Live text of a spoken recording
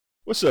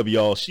What's up,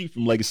 y'all? She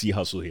from Legacy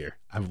Hustle here.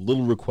 I have a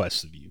little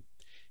request of you.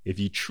 If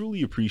you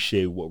truly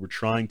appreciate what we're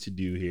trying to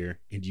do here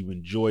and you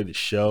enjoy the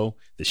show,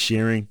 the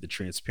sharing, the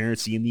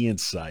transparency, and the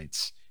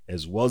insights,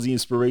 as well as the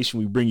inspiration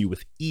we bring you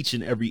with each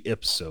and every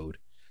episode,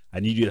 I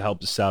need you to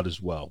help us out as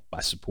well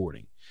by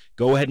supporting.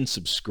 Go ahead and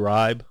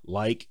subscribe,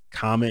 like,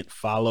 comment,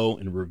 follow,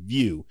 and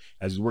review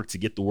as we work to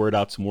get the word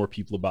out to more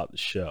people about the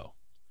show.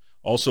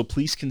 Also,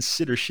 please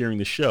consider sharing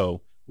the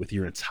show with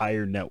your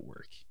entire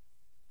network.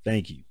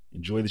 Thank you.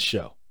 Enjoy the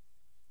show.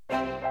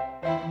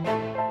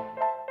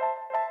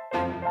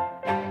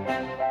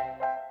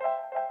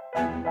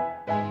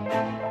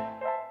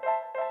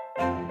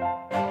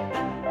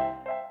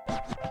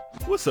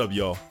 What's up,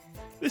 y'all?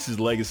 This is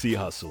Legacy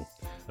Hustle,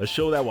 a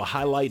show that will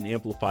highlight and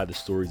amplify the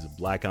stories of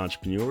Black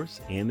entrepreneurs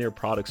and their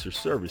products or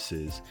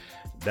services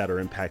that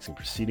are impacting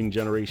preceding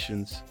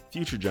generations,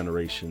 future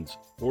generations,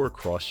 or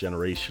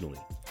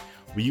cross-generationally.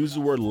 We use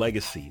the word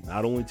legacy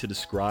not only to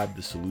describe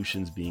the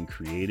solutions being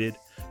created,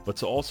 but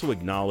to also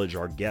acknowledge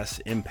our guests'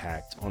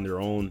 impact on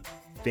their own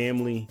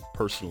family,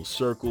 personal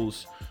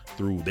circles,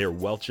 through their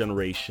wealth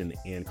generation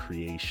and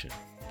creation.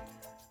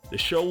 The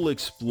show will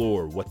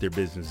explore what their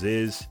business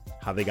is,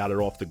 how they got it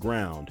off the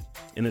ground,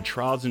 and the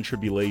trials and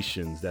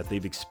tribulations that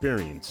they've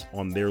experienced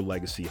on their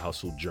legacy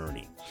hustle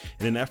journey,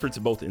 in an effort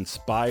to both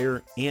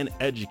inspire and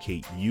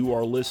educate you,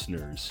 our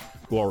listeners,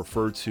 who are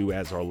referred to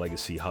as our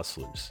legacy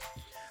hustlers.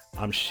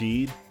 I'm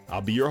Sheed,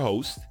 I'll be your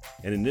host,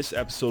 and in this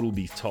episode we'll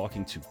be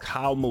talking to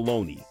Kyle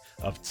Maloney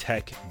of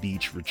Tech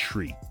Beach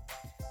Retreat.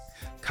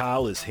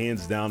 Kyle is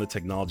hands down a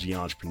technology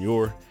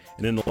entrepreneur,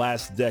 and in the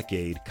last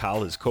decade,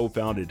 Kyle has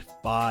co-founded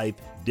 5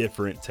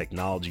 different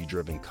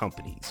technology-driven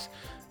companies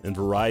in a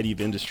variety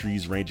of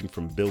industries ranging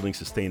from building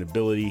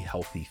sustainability,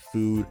 healthy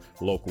food,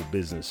 local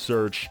business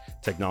search,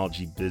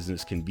 technology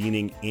business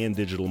convening, and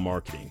digital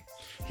marketing.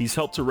 He's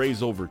helped to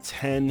raise over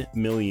 $10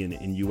 million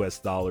in US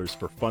dollars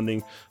for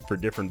funding for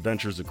different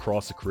ventures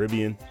across the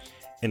Caribbean.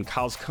 And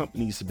Kyle's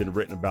companies have been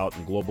written about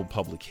in global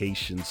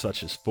publications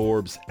such as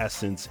Forbes,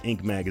 Essence,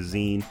 Inc.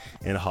 magazine,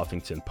 and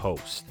Huffington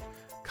Post.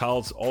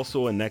 Kyle's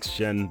also a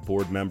next-gen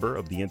board member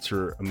of the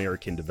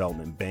Inter-American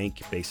Development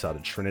Bank based out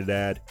of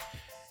Trinidad.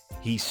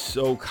 He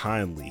so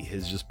kindly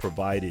has just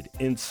provided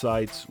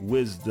insights,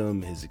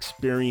 wisdom, his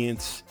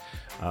experience,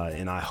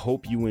 and I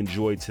hope you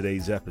enjoyed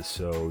today's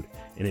episode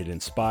and it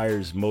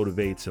inspires,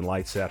 motivates, and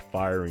lights that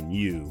fire in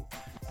you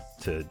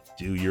to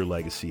do your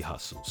legacy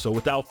hustle. So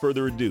without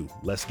further ado,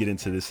 let's get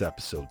into this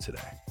episode today.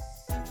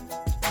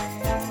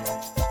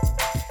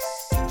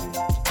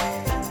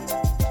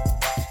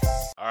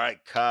 All right,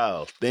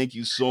 Kyle, thank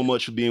you so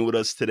much for being with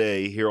us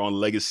today here on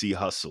Legacy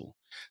Hustle.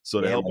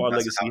 So to help our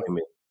legacy,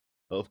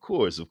 of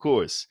course,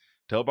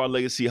 to help our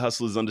legacy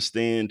hustlers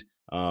understand,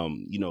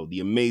 the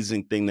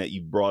amazing thing that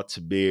you brought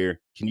to bear,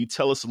 can you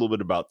tell us a little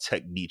bit about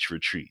Tech Beach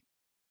Retreat?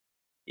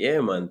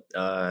 Yeah, man.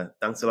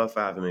 Thanks a lot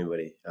for having me,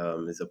 buddy.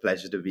 It's a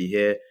pleasure to be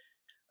here.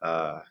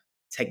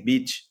 Tech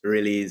Beach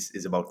really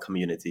is about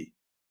community.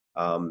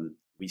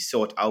 We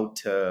sought out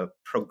to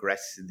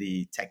progress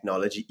the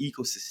technology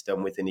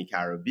ecosystem within the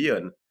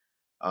Caribbean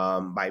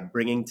by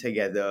bringing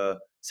together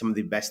some of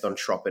the best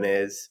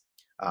entrepreneurs,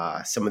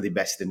 some of the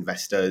best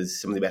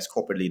investors, some of the best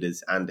corporate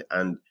leaders, and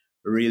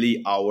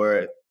really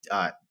our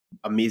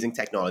amazing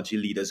technology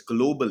leaders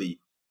globally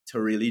to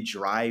really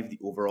drive the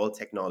overall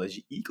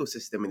technology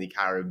ecosystem in the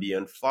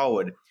Caribbean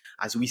forward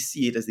as we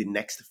see it as the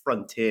next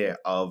frontier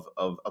of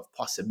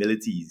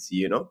possibilities,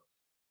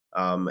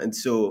 And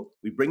so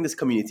we bring this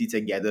community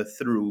together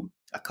through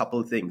a couple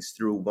of things.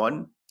 Through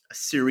one, a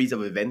series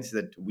of events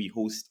that we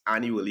host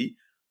annually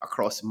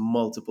across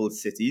multiple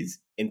cities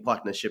in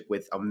partnership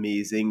with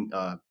amazing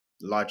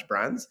large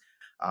brands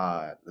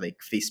like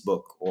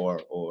Facebook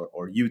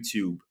or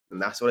YouTube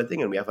and that sort of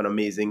thing. And we have an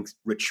amazing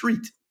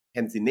retreat,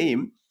 hence the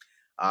name,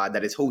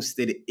 that is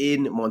hosted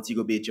in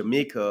Montego Bay,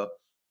 Jamaica,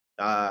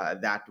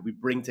 that we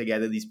bring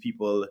together these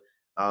people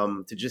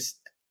to just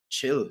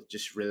chill,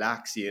 just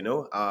relax,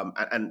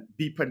 and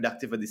be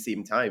productive at the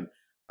same time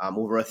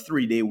over a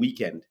 3-day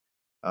weekend.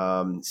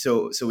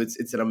 So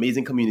it's an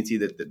amazing community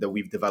that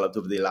we've developed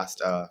over the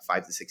last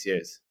 5 to 6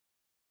 years.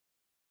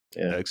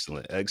 Yeah.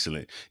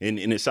 Excellent. And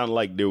it sounded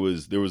like there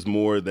was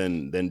more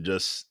than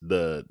just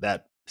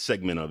that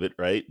segment of it,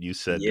 right? You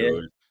said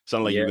you're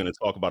going to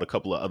talk about a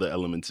couple of other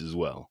elements as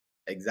well.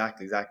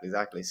 Exactly.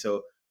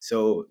 So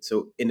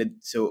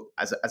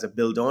as a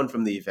build on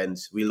from the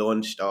events, we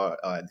launched our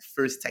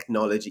first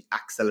technology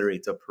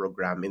accelerator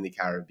program in the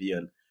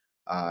Caribbean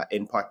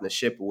in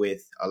partnership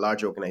with a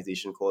large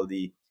organization called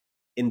the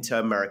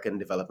Inter-American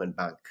Development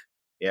Bank.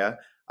 Yeah.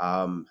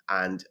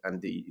 And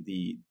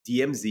the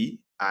DMZ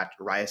at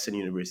Ryerson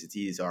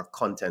University is our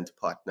content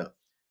partner.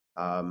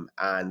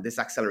 And this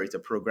accelerator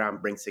program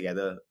brings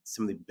together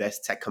some of the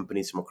best tech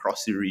companies from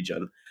across the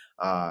region.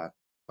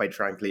 Quite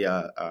frankly,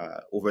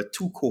 over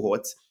 2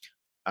 cohorts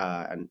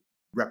and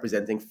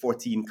representing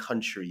 14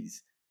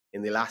 countries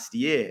in the last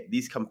year,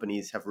 these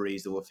companies have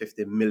raised over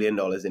 $50 million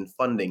in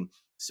funding.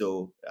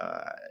 So,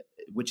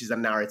 which is a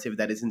narrative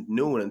that isn't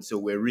known, and so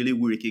we're really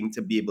working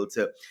to be able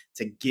to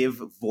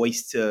give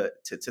voice to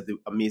the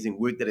amazing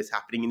work that is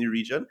happening in the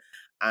region,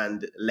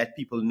 and let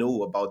people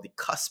know about the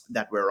cusp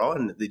that we're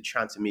on, the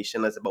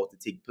transformation that's about to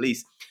take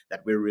place,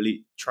 that we're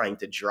really trying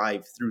to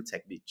drive through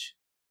Tech Beach.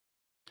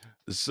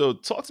 So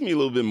talk to me a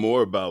little bit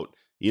more about,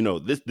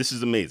 this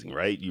is amazing,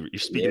 right? You're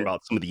speaking Yeah,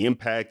 about some of the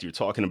impact, you're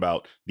talking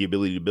about the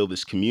ability to build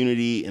this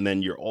community, and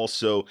then you're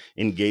also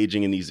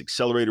engaging in these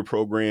accelerator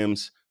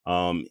programs,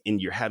 and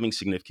you're having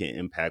significant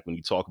impact when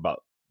you talk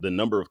about the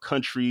number of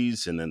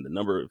countries and then the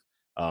number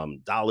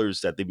of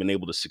dollars that they've been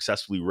able to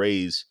successfully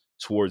raise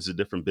towards the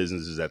different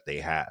businesses that they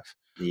have.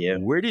 yeah.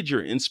 Where did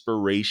your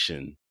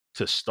inspiration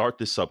to start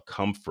this up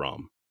come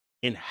from?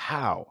 And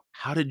how?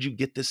 How did you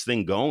get this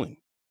thing going?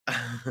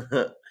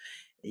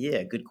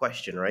 Yeah, good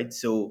question, right?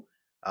 So,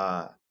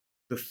 uh,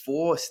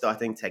 before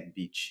starting Tech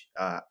Beach,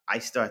 I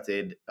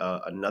started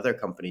another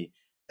company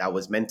that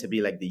was meant to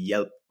be like the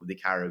Yelp of the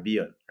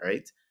Caribbean,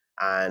 right?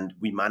 And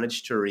we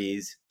managed to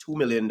raise $2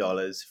 million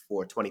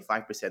for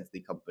 25% of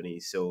the company.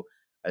 So,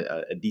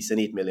 a decent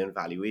 8 million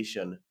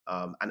valuation.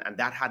 And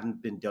that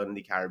hadn't been done in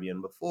the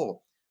Caribbean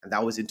before. And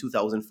that was in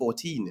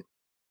 2014.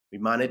 We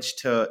managed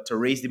to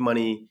raise the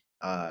money,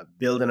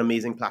 build an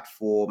amazing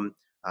platform,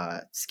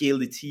 scale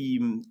the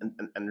team,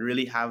 and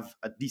really have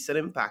a decent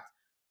impact.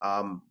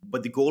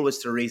 But the goal was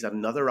to raise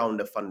another round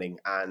of funding,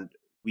 and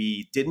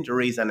we didn't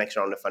raise an next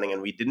round of funding,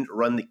 and we didn't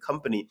run the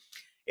company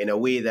in a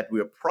way that we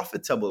were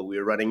profitable. We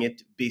were running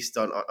it based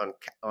on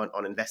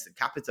invested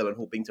capital and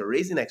hoping to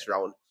raise the next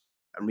round.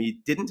 And we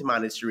didn't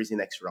manage to raise the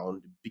next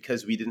round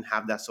because we didn't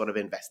have that sort of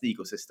investor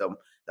ecosystem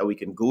that we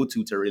can go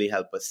to really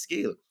help us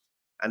scale.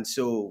 And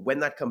so when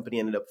that company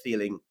ended up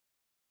failing,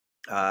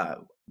 uh,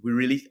 we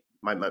really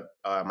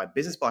my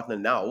business partner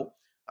now,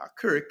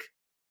 Kirk,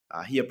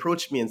 he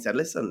approached me and said,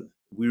 "Listen,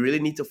 we really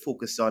need to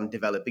focus on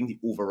developing the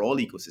overall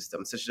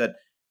ecosystem, such that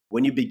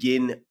when you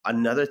begin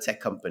another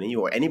tech company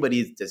or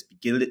anybody that's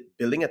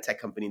building a tech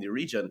company in the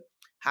region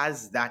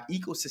has that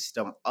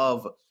ecosystem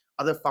of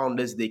other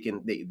founders they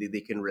can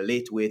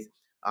relate with."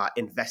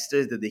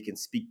 Investors that they can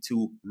speak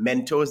to,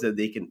 mentors that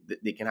they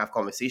can have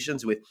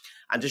conversations with,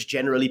 and just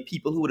generally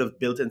people who would have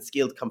built and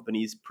scaled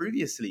companies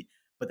previously,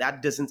 but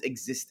that doesn't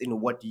exist in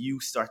what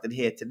you started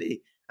here today.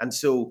 And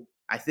so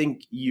I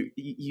think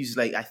he's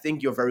like, I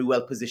think you're very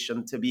well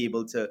positioned to be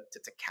able to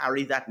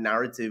carry that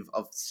narrative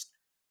of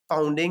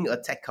founding a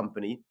tech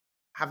company,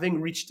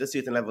 having reached a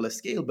certain level of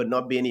scale, but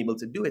not being able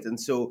to do it. And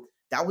so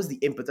that was the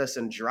impetus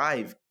and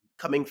drive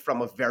coming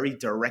from a very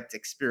direct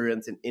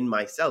experience in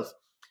myself.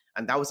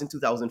 And that was in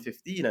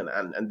 2015.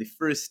 And the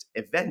first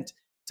event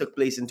took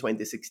place in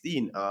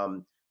 2016.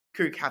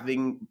 Kirk,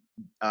 having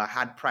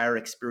had prior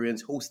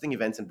experience hosting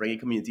events and bringing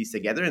communities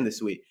together in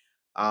this way,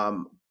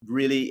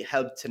 really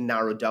helped to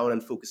narrow down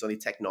and focus on the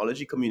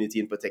technology community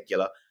in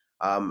particular.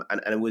 And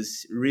it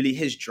was really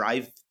his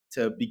drive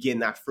to begin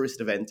that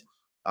first event,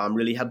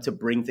 really helped to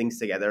bring things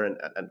together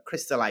and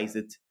crystallize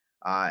it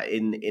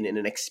in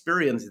an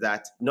experience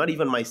that not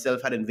even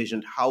myself had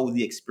envisioned how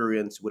the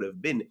experience would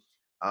have been.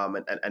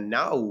 And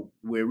now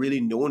we're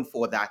really known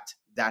for that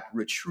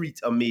retreat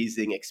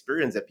amazing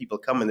experience that people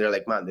come and they're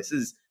like, man, this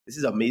is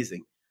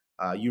amazing.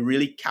 You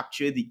really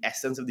capture the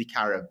essence of the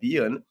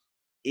Caribbean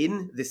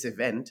in this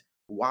event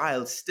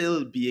while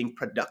still being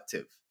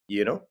productive,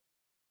 you know?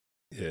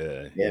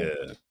 Yeah, Yeah.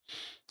 yeah.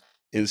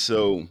 And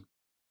so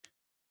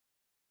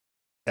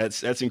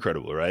that's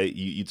incredible, right?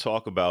 You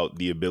talk about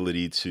the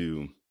ability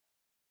to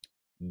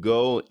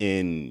go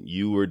and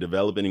you were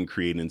developing and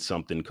creating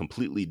something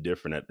completely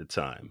different at the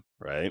time,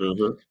 right?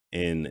 Hmm.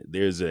 And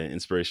there's an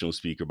inspirational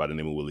speaker by the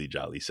name of Willie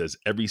Jolly. He says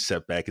every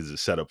setback is a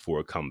setup for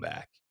a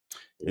comeback.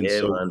 And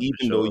Yeah, so man, for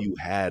even though sure. you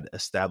had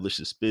established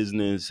this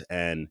business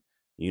and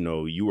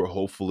you were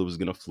hopeful it was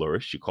going to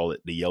flourish, you call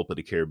it the Yelp of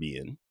the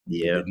Caribbean,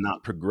 it Yeah, did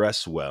not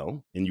progress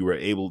well, and you were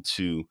able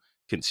to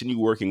continue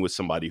working with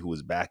somebody who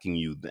was backing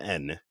you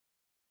then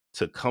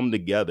to come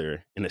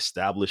together and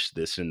establish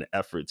this in the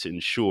effort to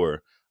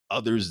ensure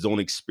others don't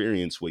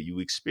experience what you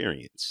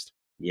experienced.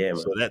 yeah,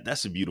 So man.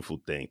 that's a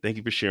beautiful thing. Thank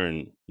you for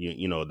sharing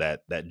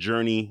that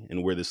journey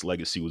and where this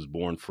legacy was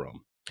born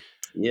from.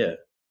 Yeah.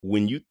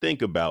 When you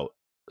think about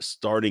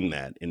starting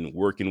that and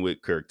working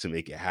with Kirk to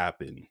make it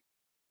happen,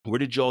 where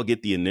did y'all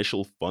get the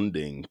initial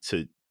funding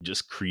to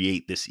just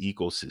create this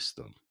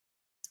ecosystem?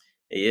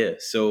 Yeah.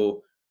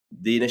 So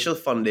the initial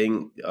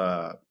funding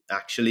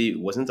actually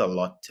wasn't a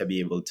lot to be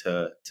able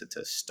to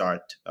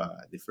start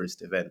the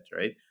first event,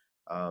 right?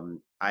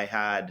 I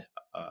had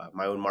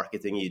my own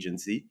marketing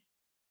agency,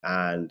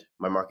 and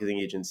my marketing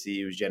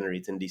agency was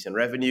generating decent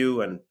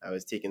revenue, and I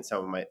was taking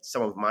some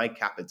of my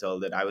capital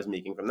that I was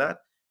making from that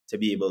to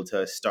be able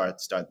to start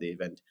the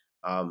event.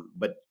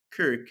 But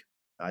Kirk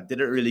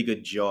did a really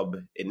good job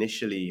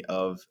initially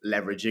of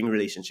leveraging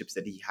relationships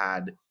that he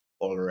had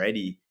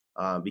already,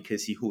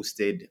 because he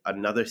hosted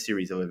another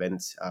series of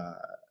events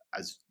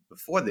as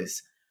before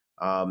this,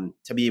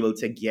 to be able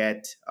to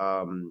get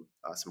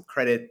some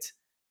credit,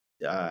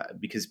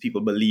 because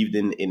people believed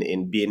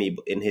in being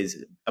able in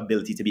his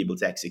ability to be able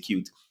to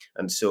execute,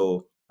 and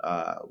so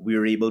we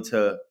were able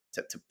to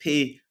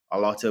pay a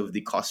lot of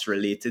the costs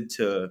related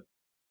to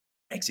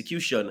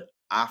execution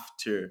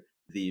after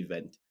the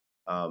event.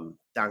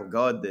 Thank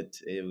God that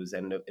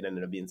it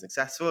ended up being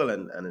successful,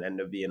 and it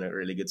ended up being a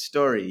really good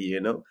story.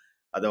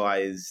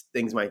 Otherwise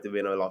things might have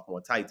been a lot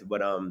more tight.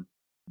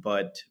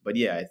 But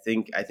yeah, I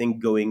think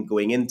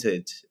going into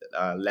it,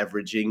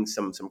 leveraging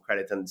some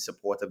credit and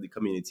support of the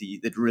community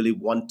that really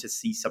want to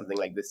see something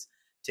like this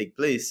take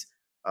place.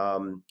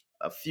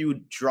 A few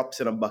drops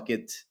in a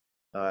bucket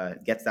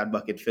gets that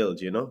bucket filled.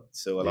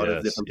 So a lot of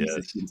Yes, different pieces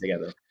yes. came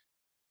together.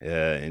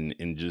 Yeah,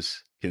 and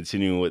just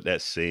continuing with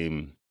that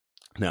same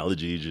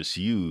analogy you just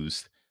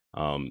used,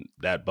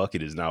 that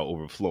bucket is now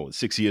overflowing.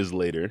 6 years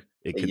later,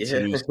 it Yeah,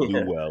 continues to do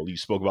yeah, well. You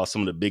spoke about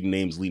some of the big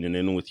names leaning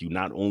in with you,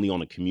 not only on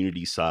the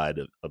community side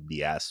of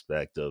the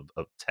aspect of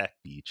Tech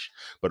Beach,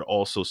 but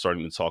also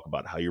starting to talk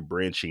about how you're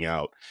branching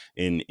out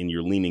and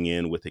you're leaning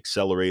in with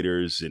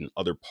accelerators and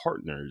other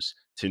partners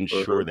to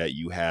ensure hmm, that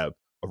you have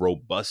a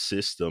robust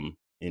system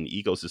and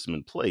ecosystem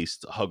in place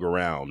to hug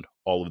around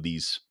all of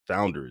these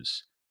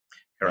founders,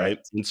 right?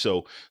 correct. And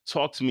so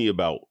talk to me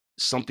about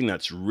something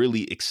that's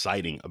really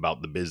exciting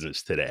about the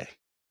business today.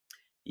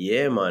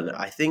 Yeah, man.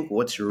 I think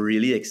what's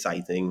really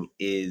exciting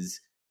is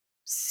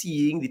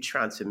seeing the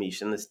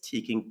transformation that's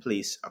taking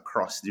place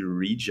across the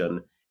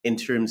region in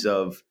terms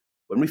of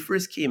when we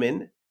first came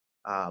in,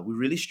 we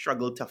really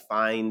struggled to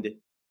find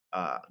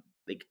uh,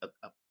 like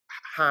a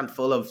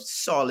handful of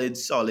solid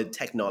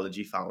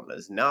technology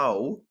founders.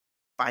 Now,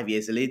 5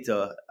 years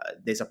later,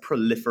 there's a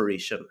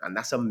proliferation, and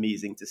that's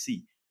amazing to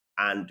see.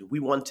 And we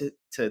want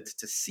to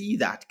see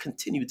that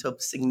continue to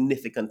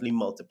significantly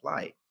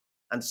multiply.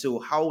 And so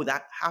how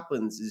that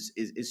happens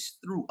is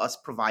through us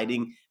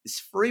providing this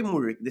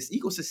framework, this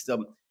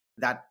ecosystem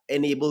that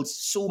enables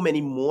so many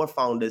more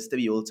founders to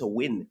be able to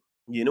win,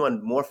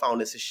 and more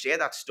founders to share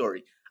that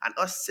story. And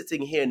us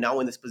sitting here now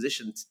in this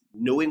position,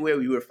 knowing where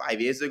we were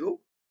 5 years ago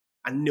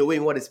and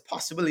knowing what is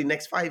possible in the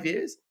next 5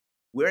 years,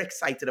 we're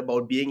excited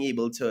about being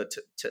able to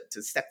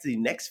step to the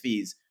next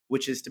phase,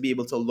 which is to be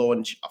able to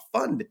launch a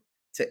fund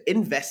to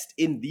invest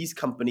in these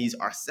companies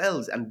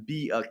ourselves and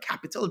be a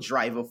capital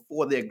driver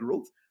for their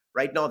growth.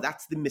 Right now,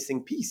 that's the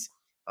missing piece.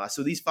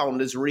 So these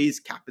founders raise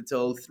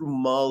capital through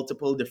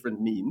multiple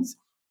different means.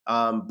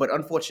 But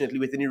unfortunately,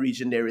 within the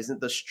region, there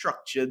isn't a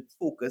structured,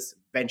 focused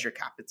venture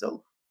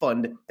capital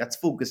fund that's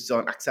focused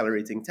on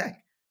accelerating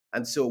tech.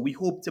 And so we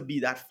hope to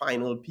be that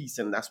final piece,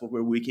 and that's what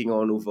we're working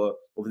on over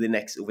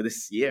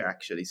this year,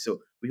 actually. So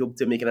we hope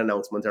to make an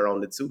announcement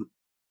around it soon.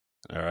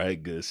 All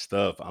right, good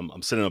stuff.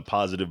 I'm sending up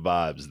positive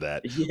vibes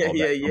that Yeah, all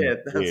yeah, that comes yeah.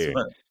 That's here.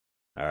 fun.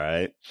 All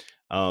right.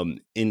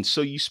 And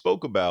so you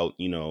spoke about,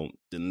 the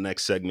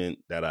next segment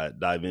that I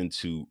dive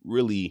into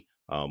really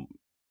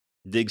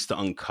digs to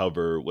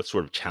uncover what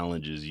sort of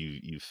challenges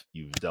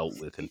you've dealt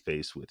with and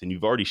faced with. And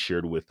you've already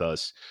shared with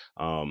us,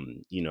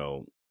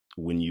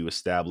 when you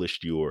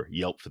established your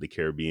Yelp for the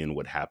Caribbean,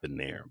 what happened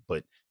there.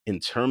 But in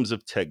terms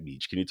of Tech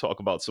Beach, can you talk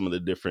about some of the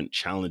different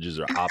challenges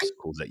or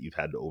obstacles that you've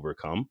had to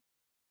overcome?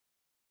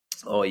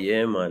 Oh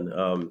yeah, man.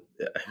 I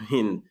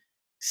mean,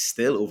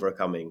 still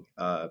overcoming.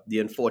 The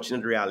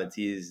unfortunate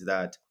reality is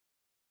that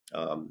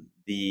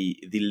the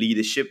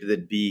leadership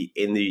that be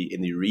in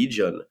the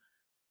region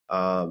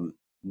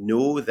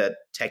know that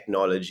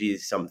technology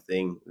is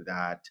something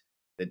that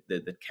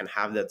can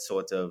have that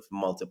sort of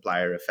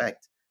multiplier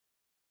effect.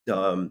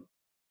 Um,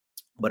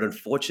 but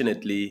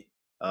unfortunately,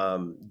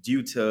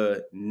 due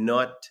to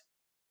not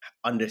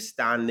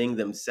understanding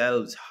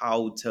themselves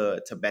how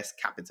to best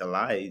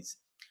capitalize,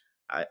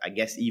 I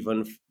guess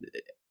even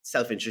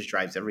self interest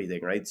drives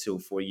everything, right? So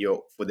for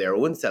their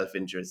own self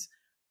interest,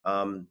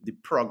 the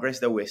progress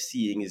that we're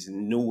seeing is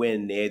nowhere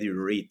near the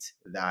rate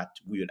that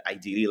we would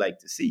ideally like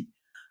to see.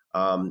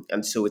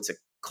 And so it's a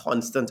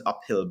constant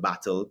uphill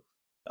battle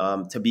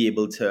to be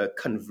able to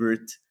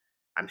convert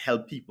and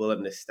help people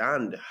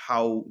understand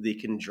how they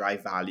can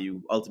drive value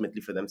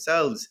ultimately for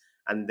themselves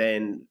and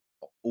then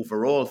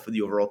overall for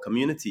the overall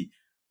community.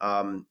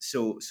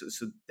 So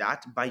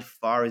that by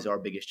far is our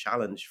biggest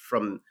challenge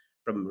from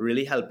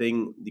really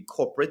helping the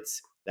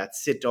corporates that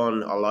sit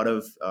on a lot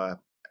of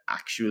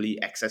actually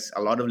access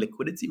a lot of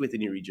liquidity within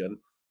the region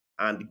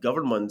and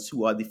governments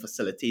who are the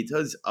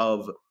facilitators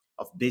of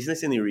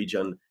business in the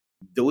region.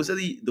 Those are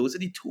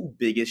the two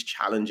biggest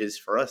challenges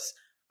for us.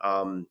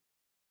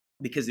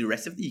 Because the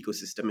rest of the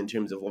ecosystem, in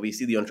terms of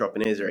obviously the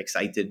entrepreneurs are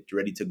excited,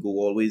 ready to go,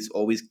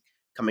 always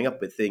coming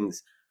up with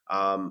things.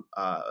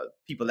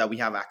 People that we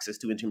have access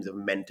to in terms of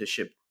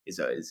mentorship is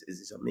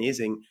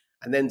amazing.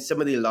 And then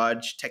some of the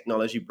large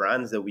technology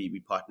brands that we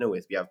partner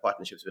with, we have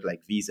partnerships with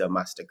like Visa,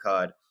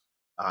 Mastercard,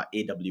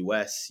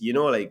 AWS.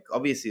 Like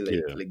obviously,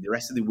 Yeah. like the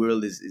rest of the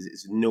world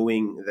is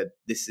knowing that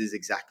this is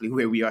exactly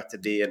where we are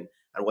today, and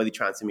what the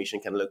transformation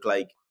can look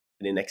like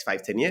in the next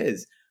 5-10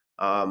 years.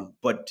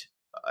 But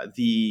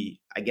the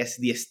I guess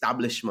the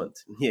establishment,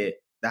 yeah,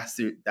 that's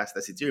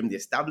the term. The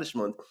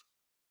establishment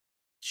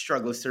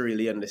struggles to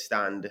really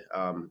understand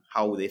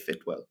how they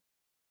fit well.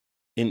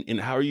 And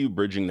how are you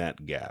bridging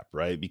that gap,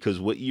 right? Because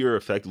what you're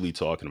effectively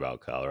talking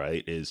about, Kyle,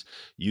 right, is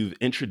you've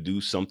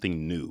introduced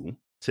something new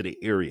to the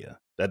area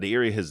that the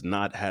area has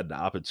not had the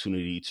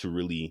opportunity to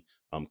really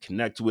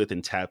connect with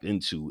and tap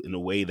into in a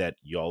way that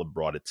y'all have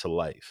brought it to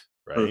life,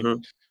 right?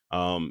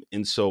 Hmm.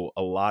 And so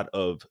a lot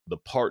of the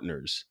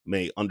partners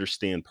may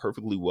understand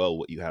perfectly well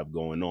what you have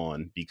going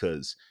on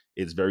because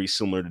it's very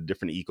similar to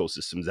different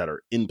ecosystems that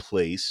are in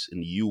place in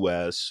the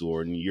US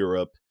or in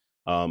Europe.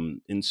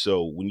 And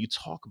so when you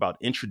talk about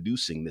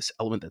introducing this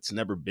element that's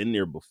never been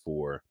there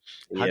before,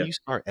 how do Yeah. you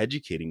start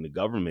educating the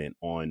government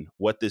on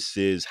what this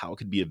is, how it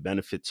could be a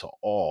benefit to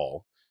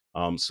all,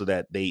 so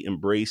that they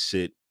embrace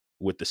it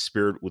with the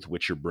spirit with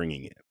which you're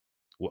bringing it?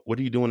 What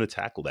are you doing to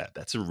tackle that?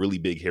 That's a really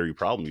big, hairy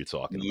problem you're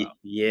talking about.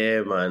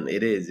 Yeah, man,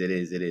 it is, it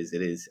is,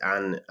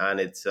 and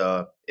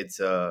it's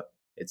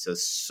a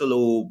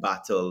slow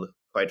battle,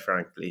 quite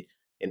frankly,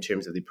 in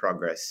terms of the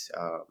progress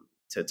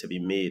to be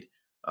made.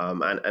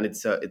 And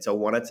it's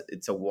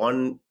a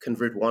one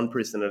convert one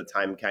person at a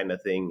time kind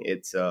of thing.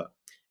 It's a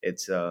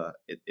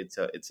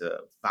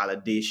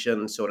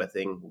validation sort of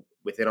thing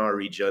within our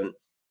region.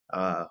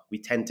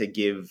 We tend to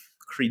give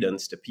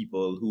credence to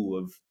people who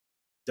have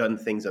done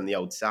things on the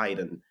outside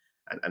and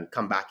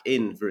come back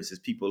in versus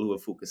people who are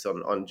focused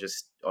on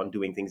just on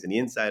doing things on the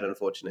inside,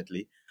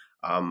 unfortunately.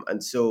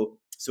 And so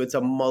it's a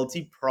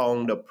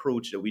multi-pronged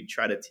approach that we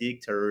try to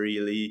take to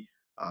really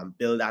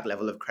build that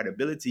level of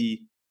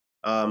credibility,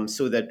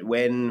 so that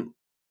when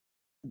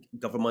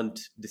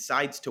government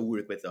decides to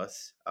work with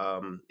us,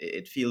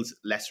 it feels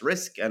less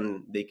risk,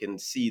 and they can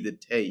see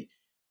that, hey,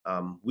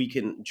 we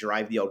can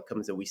drive the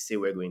outcomes that we say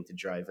we're going to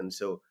drive. And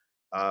so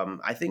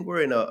I think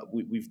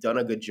we've done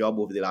a good job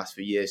over the last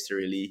few years to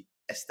really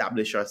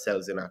establish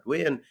ourselves in that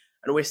way, and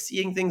we're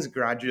seeing things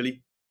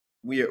gradually.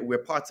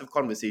 We're parts of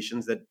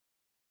conversations that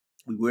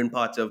we weren't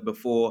part of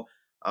before.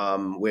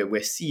 Where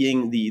we're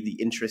seeing the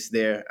interest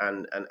there,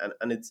 and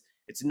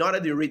it's not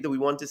at the rate that we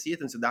want to see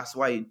it, and so that's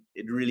why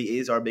it really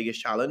is our biggest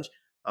challenge.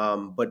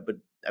 But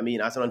I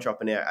mean, as an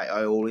entrepreneur,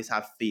 I always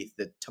have faith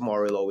that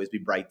tomorrow will always be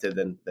brighter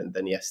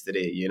than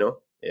yesterday. You know?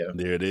 Yeah.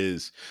 There it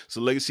is. So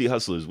legacy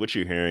hustlers, what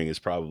you're hearing is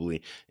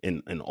probably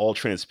in all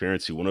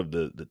transparency, one of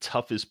the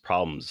toughest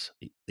problems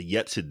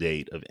yet to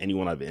date of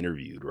anyone I've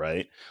interviewed,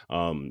 right?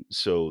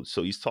 So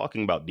he's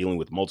talking about dealing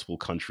with multiple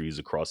countries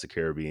across the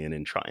Caribbean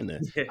and trying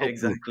to Yeah. help them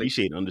Exactly.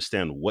 appreciate and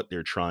understand what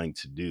they're trying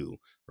to do,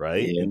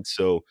 right? Yeah. And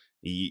so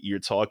you're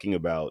talking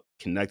about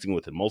connecting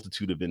with a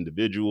multitude of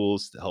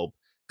individuals to help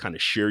kind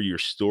of share your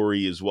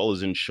story, as well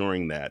as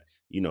ensuring that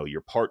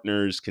your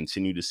partners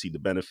continue to see the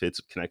benefits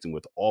of connecting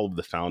with all of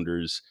the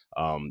founders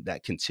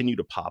that continue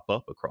to pop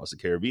up across the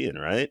Caribbean,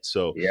 right?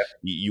 So Yeah.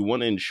 you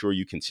want to ensure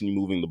you continue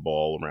moving the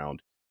ball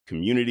around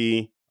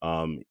community,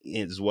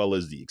 as well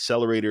as the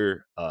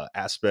accelerator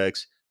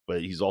aspects.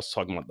 But he's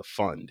also talking about the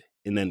fund.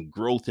 And then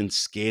growth and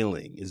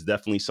scaling is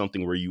definitely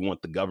something where you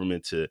want the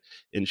government to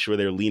ensure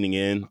they're leaning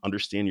in,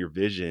 understand your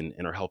vision,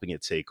 and are helping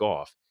it take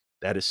off.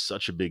 That is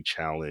such a big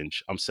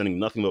challenge. I'm sending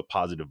nothing but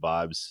positive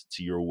vibes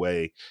to your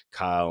way,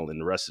 Kyle, and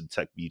the rest of the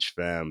Tech Beach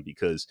fam,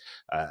 because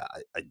I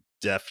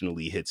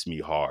definitely hits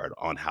me hard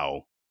on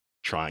how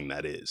trying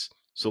that is.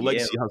 So, Yeah.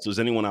 legacy hustlers,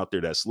 anyone out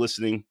there that's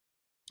listening,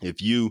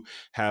 if you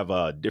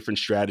have different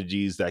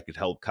strategies that could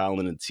help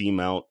Colin and the team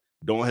out,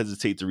 don't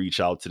hesitate to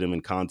reach out to them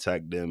and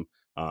contact them.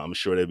 I'm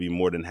sure they'd be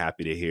more than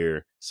happy to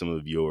hear some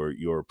of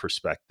your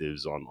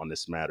perspectives on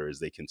this matter as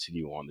they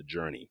continue on the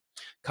journey.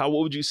 Kyle,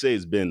 what would you say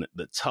has been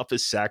the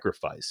toughest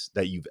sacrifice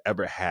that you've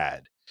ever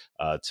had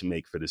to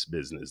make for this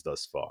business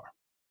thus far?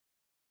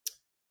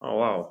 Oh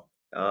wow.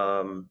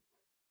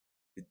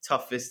 The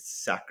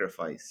toughest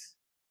sacrifice.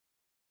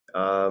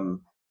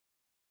 Um,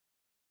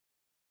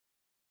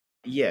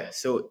 yeah.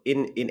 So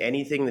in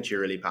anything that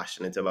you're really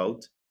passionate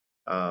about,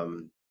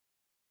 um,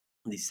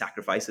 the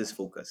sacrifice is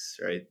focus,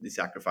 right? The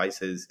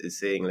sacrifice is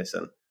saying,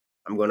 listen,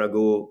 I'm gonna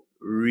go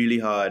really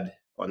hard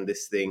on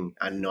this thing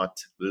and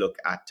not look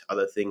at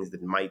other things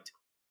that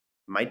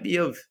might be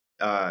of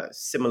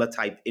similar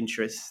type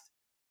interest.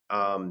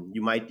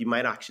 You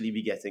might actually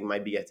be getting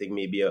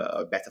maybe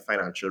a better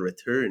financial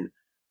return.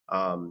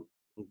 Um,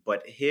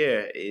 but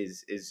here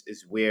is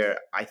where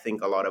I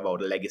think a lot about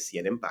legacy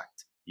and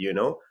impact. You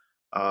know,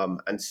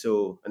 and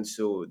so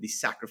the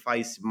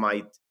sacrifice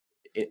might.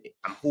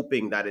 I'm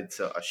hoping that it's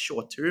a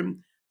short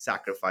term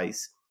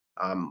sacrifice.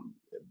 Um,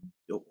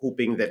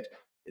 Hoping that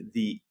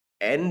the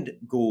end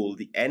goal,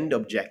 the end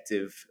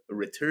objective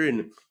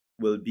return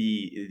will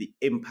be the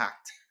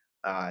impact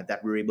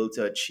that we're able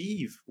to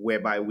achieve,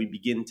 whereby we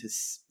begin to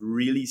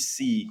really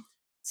see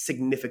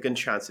significant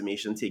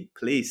transformation take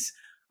place,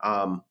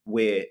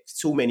 where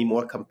so many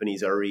more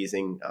companies are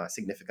raising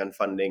significant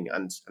funding,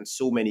 and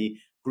so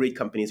many great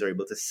companies are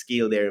able to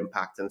scale their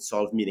impact and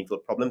solve meaningful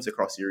problems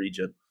across the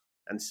region.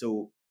 And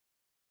so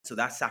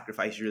that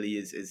sacrifice really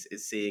is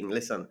saying,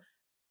 listen,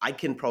 I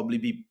can probably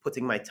be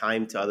putting my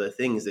time to other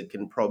things that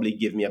can probably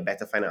give me a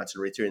better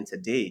financial return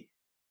today.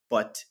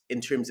 But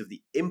in terms of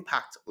the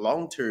impact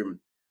long term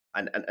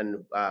and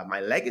my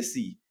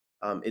legacy,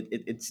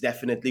 it's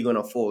definitely going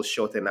to fall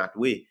short in that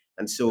way.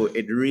 And so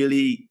it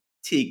really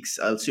takes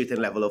a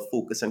certain level of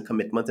focus and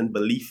commitment and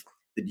belief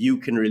that you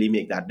can really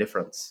make that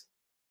difference.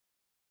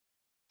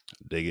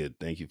 Dig it.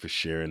 Thank you for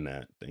sharing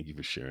that. Thank you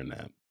for sharing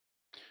that.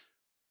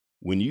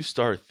 When you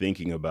start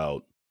thinking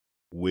about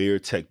where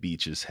Tech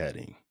Beach is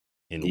heading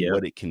and Yeah.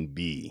 what it can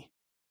be,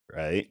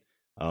 right?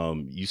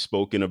 You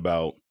spoken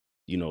about,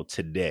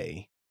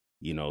 today,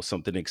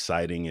 something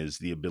exciting is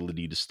the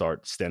ability to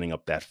start standing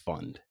up that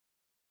fund.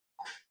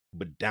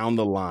 But down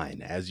the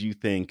line, as you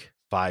think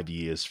 5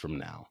 years from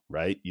now,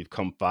 right? You've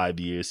come 5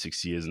 years,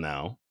 6 years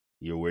now,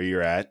 you're where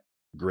you're at,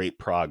 great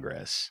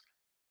progress.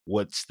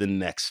 What's the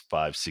next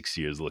 5, 6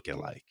 years looking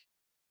like?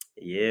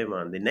 Yeah,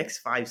 man. The next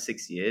 5,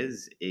 6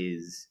 years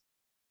is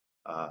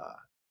uh,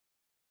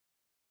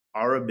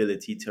 our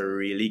ability to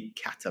really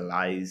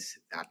catalyze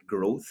that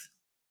growth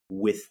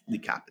with the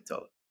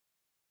capital.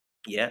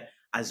 Yeah,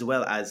 as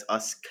well as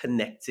us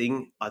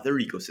connecting other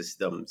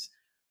ecosystems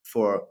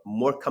for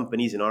more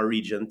companies in our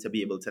region to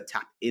be able to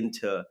tap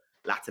into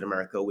Latin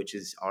America, which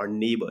is our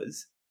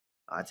neighbors,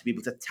 to be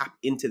able to tap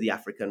into the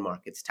African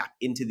markets, tap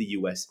into the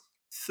US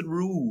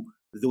through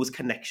those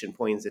connection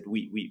points that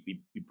we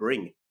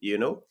bring,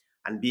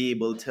 and be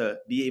able to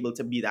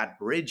be that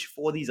bridge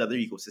for these other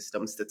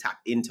ecosystems to tap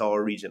into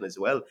our region as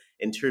well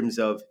in terms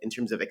of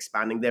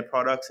expanding their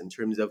products, in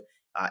terms of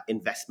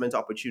investment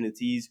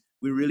opportunities.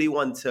 We really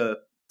want to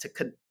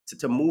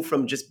move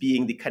from just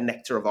being the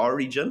connector of our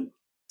region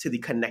to the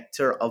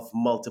connector of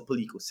multiple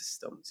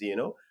ecosystems.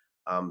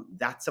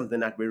 That's something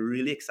that we're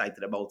really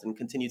excited about, and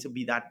continue to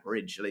be that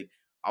bridge. Like,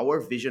 our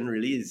vision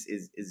really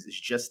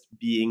is just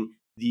being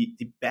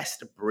the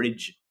best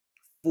bridge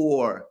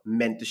for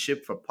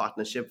mentorship, for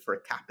partnership, for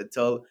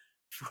capital,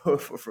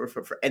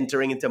 for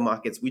entering into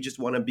markets. We just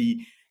want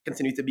to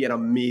continue to be an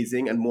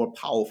amazing and more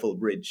powerful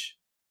bridge.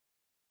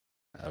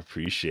 I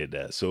appreciate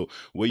that. So,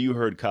 what you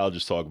heard Kyle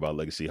just talk about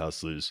Legacy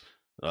Hustlers,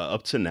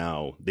 up to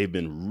now, they've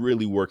been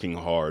really working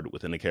hard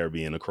within the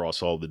Caribbean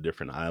across all the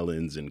different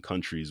islands and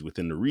countries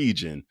within the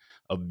region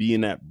of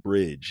being that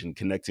bridge and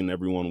connecting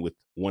everyone with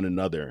one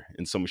another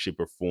in some shape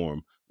or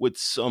form, with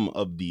some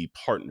of the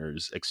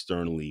partners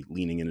externally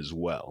leaning in as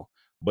well.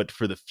 But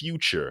for the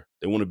future,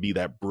 they want to be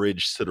that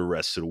bridge to the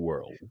rest of the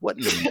world. What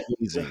an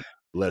amazing,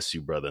 bless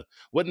you, brother.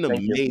 What an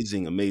Thank you.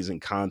 amazing, amazing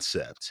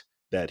concept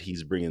that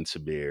he's bringing to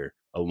bear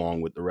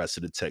along with the rest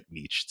of the Tech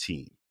Beach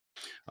team.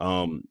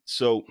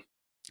 So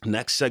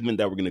next segment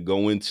that we're going to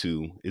go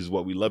into is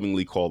what we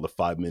lovingly call the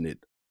 5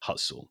 minute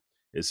hustle.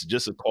 It's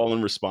just a call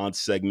and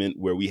response segment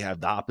where we have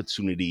the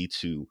opportunity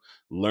to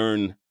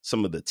learn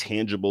some of the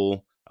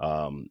tangible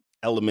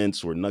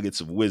elements or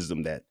nuggets of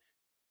wisdom that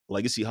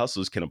legacy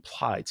hustlers can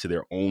apply to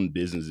their own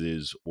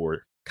businesses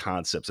or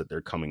concepts that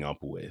they're coming up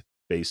with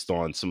based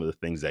on some of the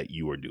things that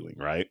you are doing,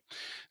 right?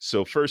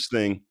 So, first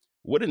thing,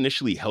 what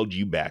initially held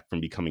you back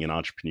from becoming an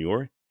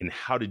entrepreneur and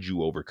how did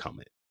you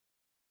overcome it?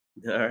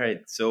 All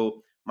right.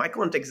 So my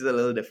context is a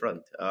little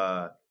different.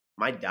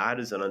 My dad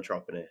is an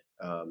entrepreneur.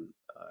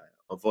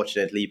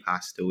 Unfortunately, he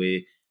passed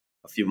away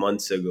a few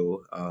months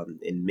ago,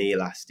 in May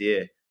last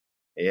year.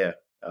 Yeah.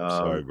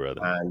 Sorry,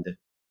 brother. And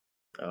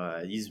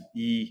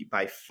he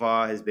by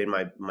far has been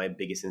my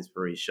biggest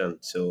inspiration.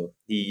 So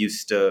he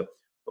used to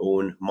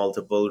own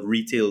multiple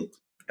retail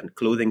and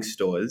clothing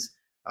stores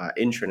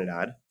in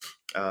Trinidad.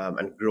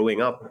 And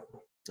growing up,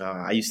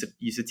 I used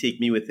to take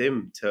me with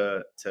him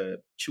to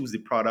choose the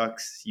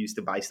products. He used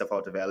to buy stuff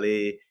out of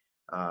LA,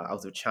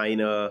 out of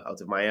China, out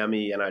of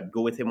Miami, and I'd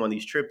go with him on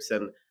these trips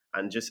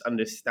and just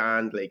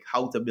understand like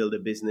how to build a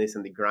business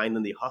and the grind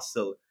and the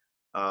hustle,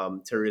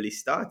 to really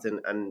start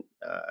and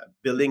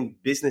building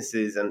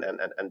businesses and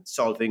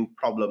solving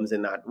problems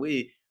in that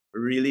way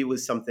really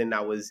was something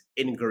that was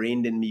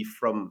ingrained in me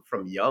from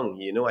young.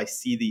 I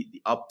see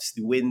the ups,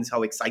 the wins,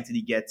 how excited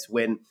he gets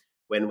when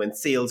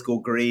sales go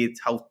great,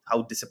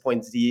 how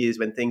disappointed he is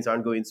when things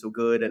aren't going so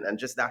good, and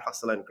just that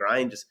hustle and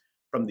grind just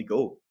from the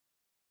go.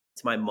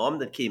 It's my mom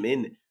that came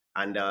in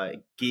and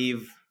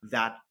gave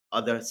that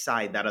other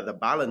side, that other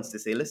balance, to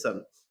say,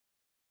 listen,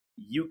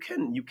 you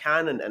can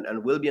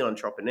and will be an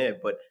entrepreneur,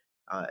 but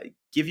uh,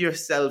 give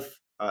yourself,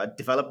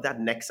 develop that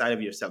next side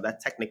of yourself, that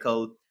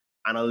technical,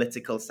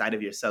 analytical side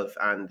of yourself.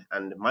 And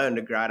my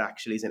undergrad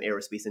actually is in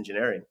aerospace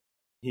engineering.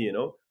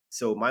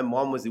 So my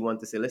mom was the one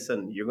to say,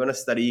 listen, you're going to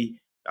study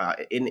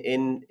in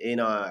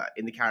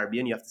the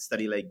Caribbean. You have to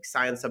study like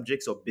science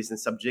subjects or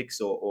business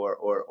subjects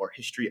or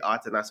history,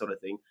 art, and that sort of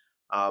thing.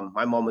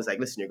 My mom was like,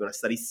 listen, you're going to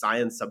study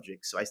science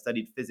subjects. So I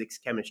studied physics,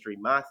 chemistry,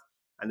 math,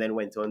 and then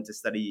went on to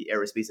study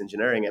aerospace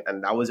engineering.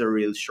 And that was a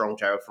real strong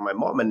drive from my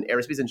mom, and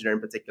aerospace engineering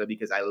in particular,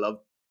 because I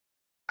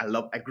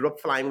grew up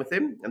flying with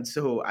him. And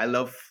so I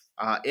love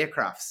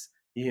aircrafts,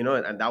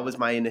 and that was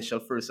my initial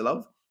first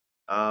love.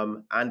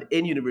 And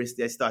in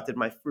university, I started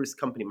my first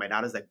company. My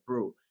dad was like,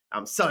 bro,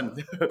 son,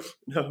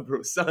 no,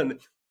 bro, son,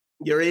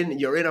 you're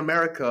in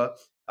America.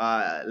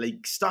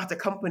 Like, start a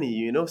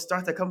company,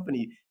 start a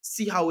company,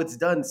 see how it's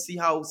done, see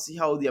how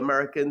the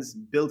Americans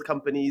build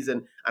companies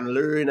and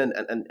learn,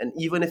 and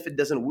even if it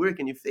doesn't work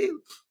and you fail,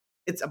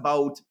 it's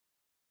about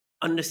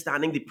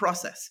understanding the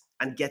process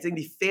and getting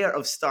the fear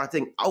of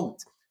starting out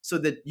so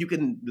that you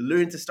can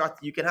learn to start,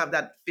 you can have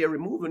that fear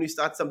removed when you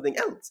start something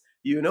else,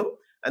 you know?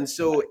 And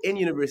so in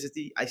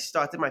university, I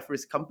started my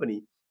first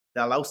company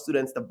that allows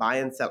students to buy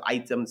and sell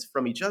items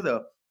from each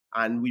other.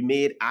 And we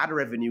made ad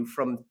revenue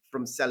from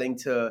selling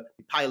to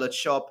the pilot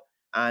shop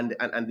and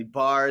the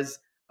bars.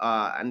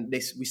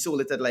 We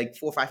sold it at like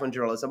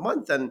 $400-500 a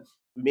month. And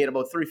we made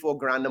about 3-4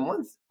 grand a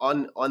month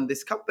on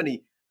this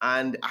company.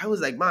 And I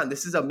was like, man,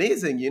 this is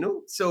amazing, you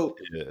know? So,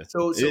 Yeah.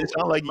 so, It so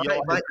sounds like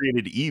y'all my had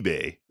created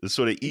eBay. The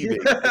sort of eBay.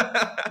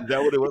 yeah, Is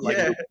that what it was? Like a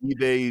yeah, little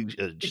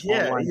eBay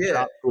yeah, online yeah,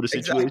 shop sort of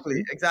exactly,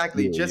 situation?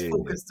 exactly. Yeah, Just yeah,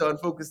 yeah.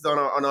 focused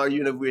on our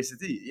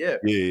university. Yeah.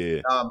 Yeah, yeah,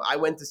 yeah. I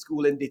went to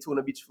school in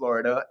Daytona Beach,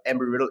 Florida,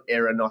 Embry-Riddle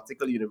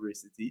Aeronautical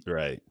University.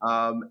 Right.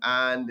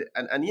 And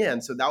yeah,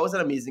 and so that was an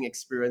amazing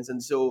experience.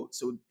 And so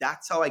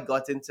that's how I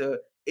got into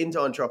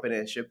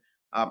entrepreneurship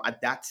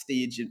at that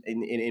stage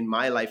in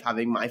my life,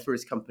 having my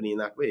first company in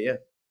that way. Yeah.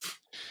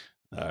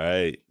 All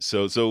right.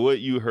 So what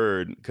you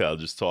heard Kyle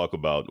just talk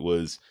about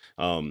was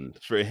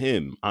for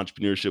him,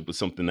 entrepreneurship was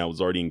something that was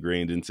already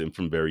ingrained into him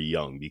from very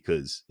young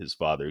because his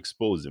father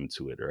exposed him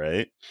to it,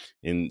 right?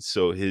 And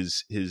so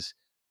his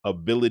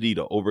ability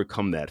to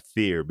overcome that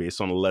fear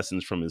based on the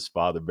lessons from his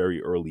father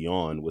very early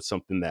on was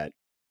something that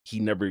he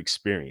never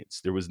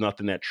experienced. There was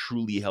nothing that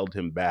truly held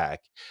him back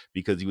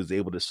because he was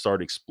able to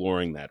start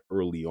exploring that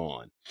early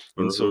on.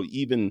 And Mm-hmm. so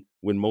even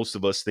when most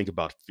of us think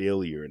about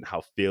failure and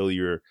how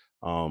failure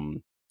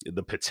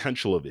the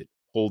potential of it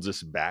holds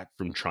us back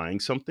from trying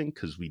something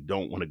because we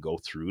don't want to go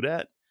through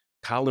that.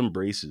 Kyle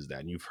embraces that.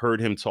 And you've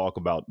heard him talk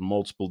about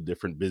multiple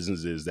different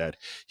businesses that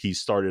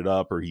he's started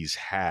up or he's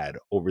had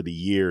over the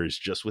years,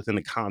 just within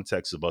the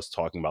context of us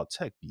talking about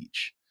Tech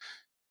Beach.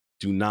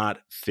 Do not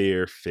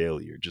fear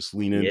failure. Just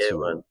lean Yeah,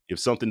 into it. man. If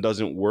something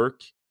doesn't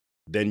work,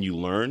 then you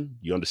learn,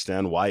 you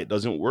understand why it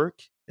doesn't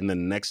work. And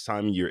then next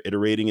time you're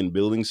iterating and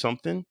building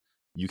something,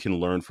 you can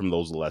learn from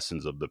those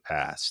lessons of the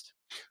past.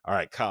 All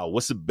right, Kyle,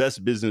 what's the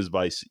best business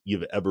advice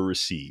you've ever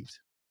received?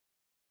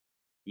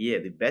 Yeah,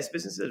 the best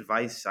business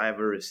advice I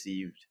ever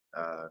received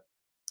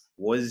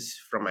was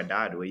from my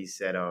dad, where he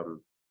said,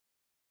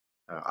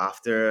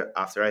 after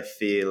I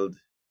failed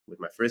with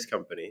my first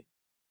company,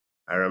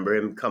 I remember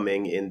him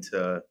coming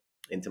into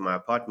my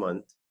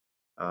apartment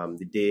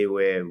the day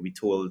where we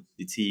told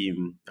the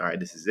team, all right,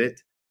 this is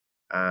it,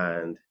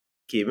 and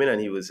came in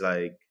and he was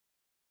like,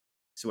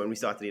 so when we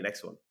started the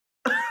next one,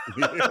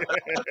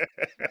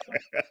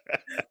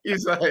 he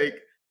was like,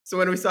 so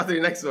when we started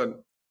the next one,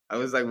 I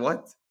was like,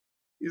 what?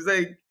 He's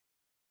like,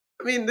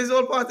 I mean, this is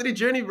all part of the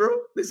journey, bro.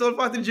 This is all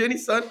part of the journey,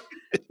 son.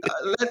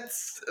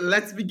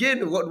 Let's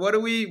begin. What are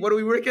we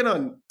working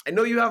on? I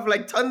know you have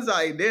like tons of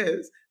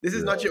ideas. This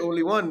is not Right. your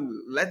only one.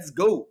 Let's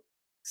go.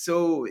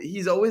 So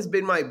he's always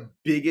been my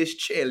biggest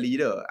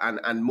cheerleader and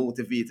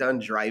motivator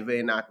and driver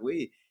in that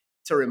way,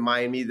 to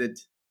remind me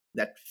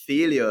that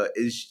failure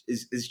is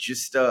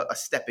just a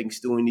stepping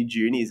stone in the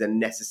journey, is a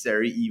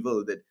necessary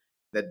evil,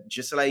 that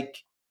just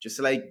like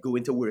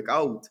going to work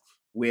out,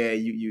 where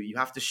you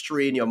have to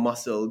strain your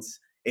muscles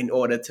in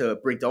order to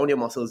break down your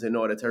muscles in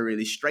order to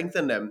really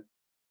strengthen them.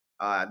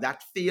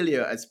 That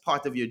failure as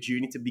part of your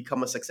journey to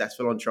become a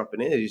successful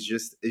entrepreneur is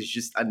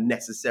just a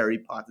necessary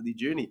part of the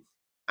journey.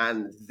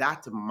 And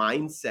that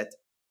mindset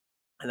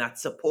and that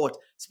support,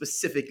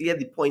 specifically at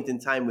the point in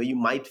time where you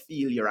might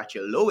feel you're at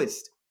your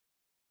lowest,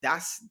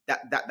 that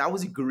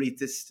was the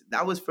greatest.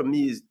 That was, for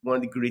me, is one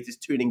of the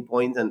greatest turning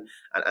points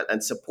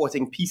and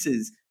supporting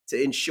pieces to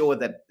ensure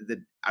that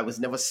I was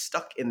never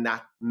stuck in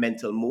that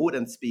mental mode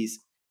and space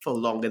for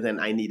longer than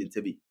I needed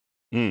to be.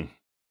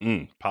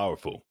 Mm,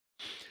 powerful.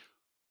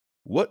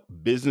 What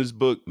business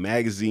book,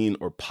 magazine,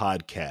 or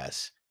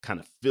podcast kind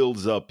of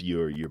fills up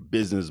your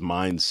business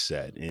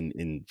mindset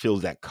and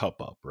fills that cup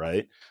up,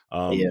 right?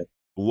 Yeah.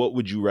 What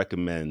would you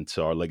recommend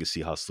to our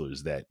legacy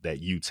hustlers that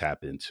you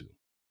tap into?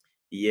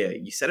 Yeah,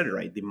 you said it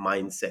right, the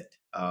mindset.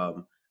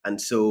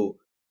 And so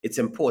it's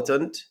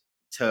important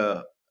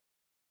to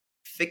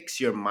fix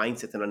your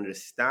mindset and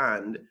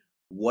understand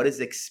what is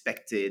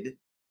expected,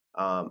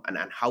 and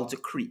how to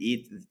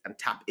create and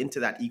tap into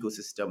that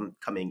ecosystem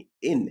coming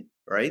in,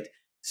 right?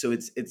 So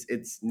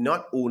it's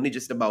not only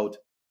just about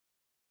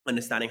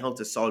understanding how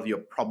to solve your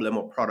problem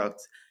or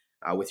product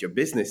with your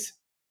business.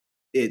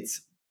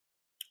 It's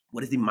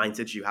what is the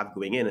mindset you have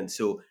going in. And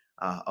so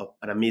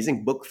an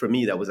amazing book for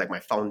me that was like my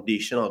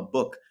foundational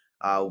book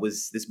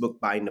was this book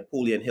by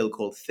Napoleon Hill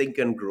called Think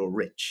and Grow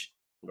Rich,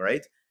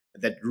 right?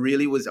 That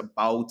really was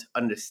about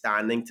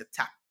understanding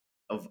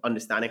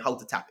how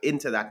to tap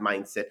into that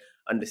mindset,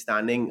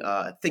 understanding,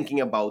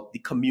 thinking about the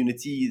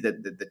community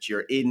that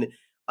you're in,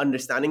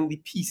 understanding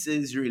the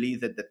pieces really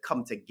that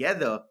come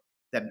together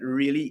that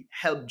really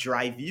help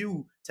drive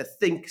you to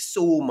think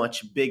so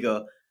much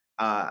bigger,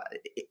 uh,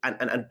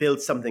 and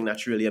build something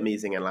that's really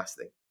amazing and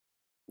lasting.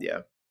 Yeah.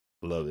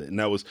 Love it. And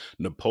that was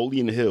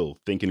Napoleon Hill,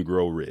 Think and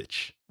Grow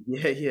Rich.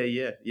 Yeah, yeah,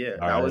 yeah, yeah.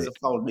 All That was right. a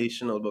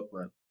foundational book,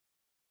 man.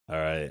 All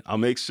right. I'll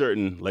make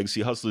certain,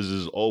 Legacy Hustlers,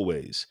 as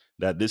always,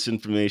 that this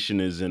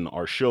information is in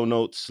our show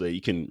notes so that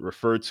you can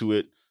refer to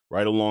it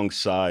right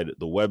alongside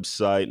the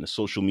website and the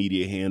social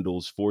media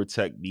handles for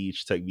Tech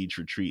Beach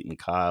Retreat, and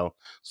Kyle,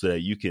 so that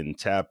you can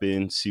tap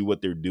in, see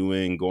what they're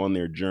doing, go on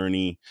their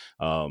journey.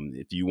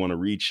 If you want to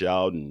reach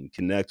out and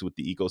connect with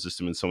the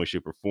ecosystem in some way,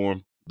 shape, or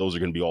form, those are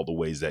going to be all the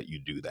ways that you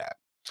do that.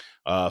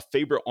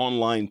 Favorite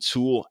online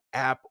tool,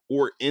 app,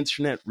 or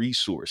internet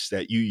resource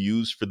that you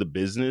use for the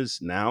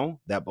business now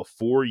that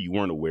before you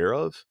weren't aware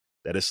of?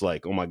 That it's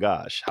like, oh my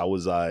gosh, how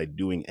was I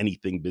doing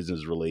anything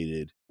business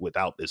related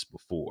without this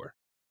before?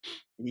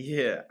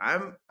 Yeah,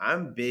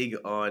 I'm big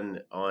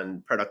on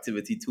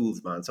productivity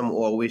tools, man. So I'm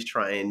always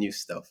trying new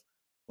stuff.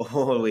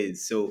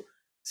 Always. So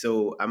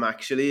I'm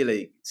actually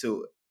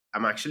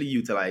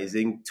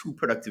utilizing two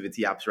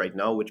productivity apps right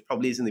now, which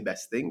probably isn't the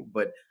best thing,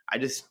 but I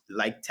just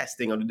like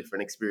testing out the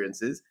different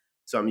experiences.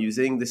 So I'm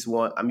using this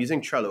one, I'm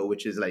using Trello,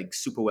 which is like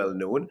super well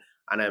known,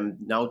 and I'm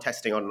now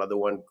testing out another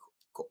one.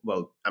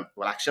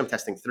 Actually, I'm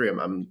testing three.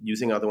 I'm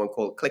using another one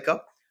called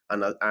ClickUp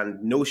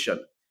and Notion,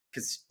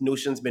 because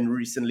Notion's been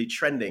recently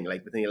trending,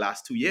 like within the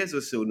last 2 years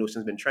or so.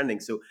 Notion's been trending,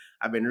 so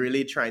I've been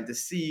really trying to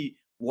see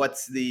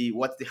what's the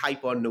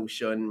hype on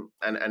Notion,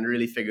 and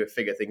really figure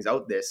things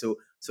out there. So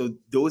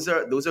those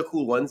are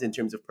cool ones in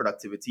terms of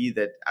productivity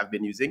that I've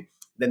been using.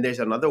 Then there's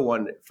another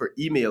one for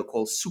email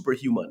called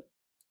Superhuman.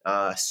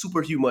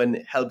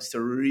 Superhuman helps to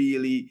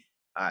really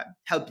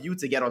help you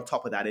to get on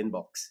top of that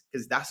inbox,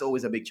 because that's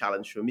always a big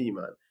challenge for me,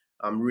 man.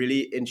 I'm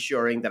really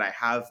ensuring that I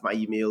have my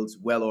emails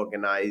well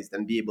organized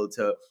and be able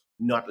to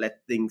not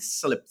let things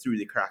slip through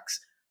the cracks.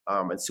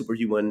 And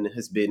Superhuman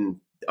has been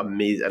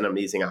an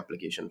amazing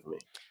application for me.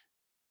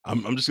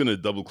 I'm just going to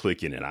double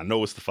click in it. I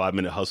know it's the 5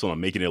 minute hustle.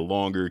 I'm making it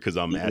longer because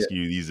I'm Yeah. asking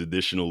you these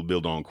additional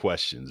build on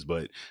questions,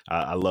 but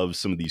I love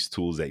some of these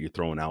tools that you're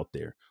throwing out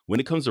there. When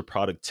it comes to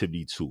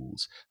productivity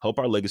tools, help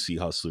our legacy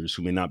hustlers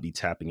who may not be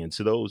tapping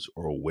into those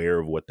or aware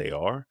of what they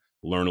are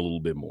learn a little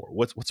bit more.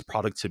 What's a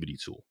productivity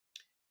tool?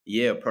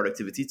 Yeah,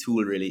 productivity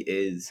tool really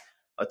is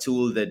a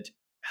tool that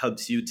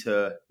helps you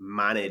to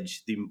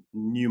manage the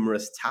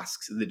numerous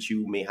tasks that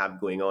you may have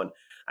going on.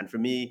 And for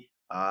me,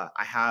 I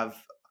have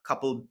a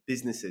couple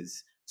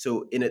businesses.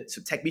 So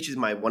Tech Beach is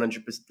my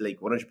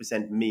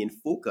 100% main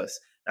focus.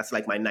 That's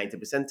like my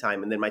 90%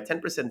 time, and then my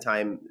 10%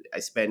 time I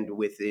spend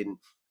within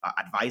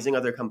advising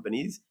other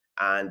companies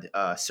and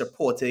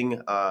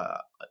supporting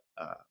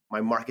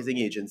my marketing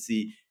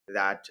agency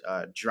that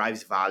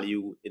drives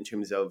value in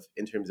terms of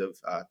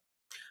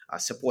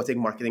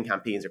supporting marketing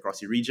campaigns across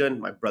the region.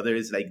 My brother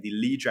is like the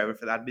lead driver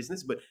for that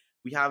business, but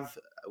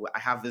I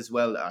have as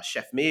well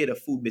Chef Made, a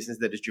food business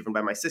that is driven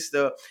by my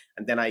sister,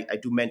 and then I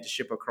do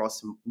mentorship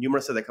across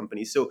numerous other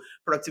companies. So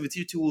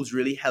productivity tools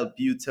really help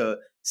you to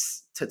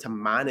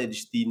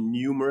manage the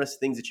numerous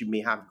things that you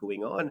may have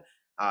going on,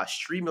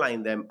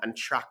 streamline them, and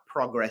track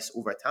progress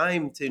over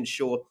time to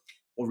ensure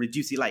or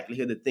reduce the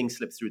likelihood that things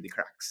slip through the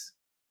cracks.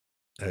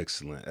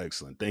 Excellent.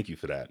 Excellent. Thank you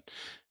for that.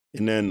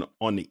 And then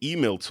on the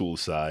email tool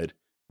side,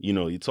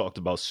 you talked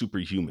about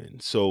superhuman.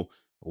 So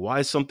why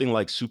is something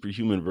like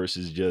superhuman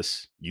versus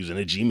just using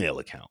a Gmail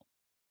account?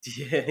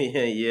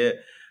 Yeah.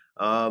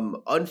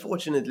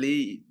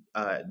 Unfortunately,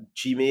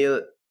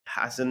 Gmail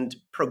hasn't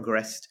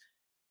progressed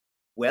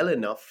well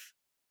enough,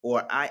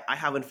 or I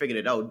haven't figured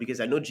it out,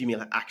 because I know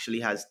Gmail actually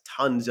has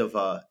tons of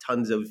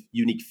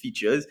unique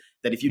features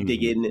that if you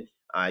dig Mhm.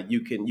 in,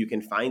 you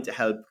can find to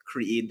help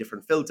create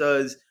different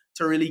filters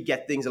to really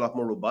get things a lot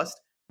more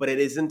robust. But it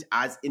isn't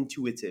as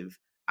intuitive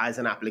as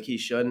an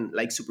application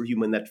like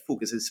Superhuman that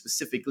focuses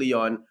specifically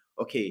on,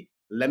 okay,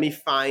 let me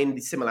find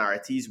the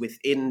similarities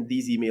within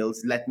these emails,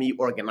 let me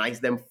organize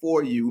them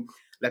for you,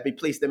 let me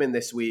place them in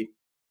this way,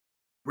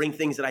 bring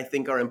things that I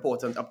think are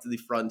important up to the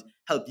front,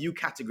 help you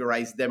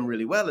categorize them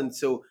really well. And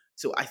so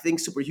I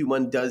think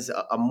Superhuman does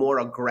a more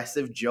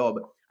aggressive job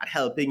at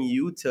helping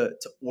you to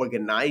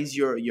organize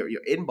your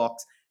inbox,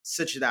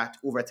 such that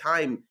over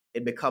time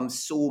it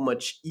becomes so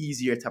much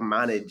easier to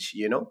manage.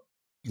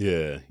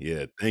 Yeah,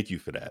 yeah. Thank you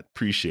for that.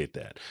 Appreciate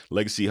that.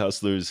 Legacy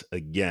Hustlers,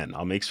 again,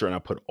 I'll make sure and I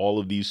put all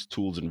of these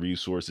tools and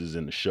resources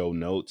in the show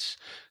notes.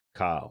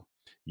 Kyle,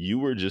 you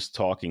were just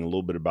talking a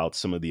little bit about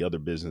some of the other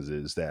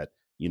businesses that,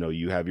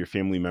 you have your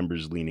family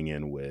members leaning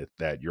in with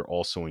that you're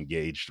also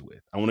engaged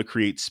with. I want to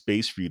create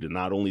space for you to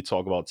not only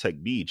talk about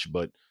Tech Beach,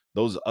 but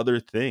those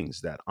other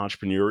things that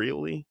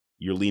entrepreneurially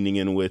you're leaning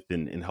in with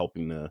and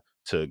helping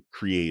to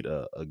create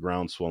a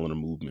groundswell and a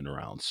movement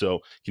around. So,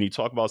 can you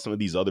talk about some of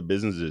these other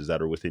businesses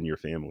that are within your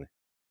family?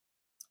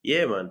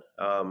 Yeah, man.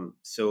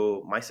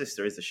 So my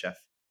sister is a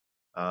chef,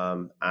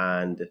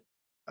 and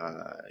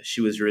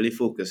she was really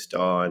focused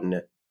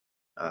on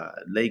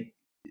like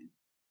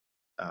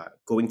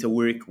going to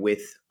work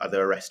with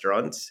other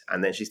restaurants,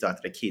 and then she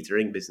started a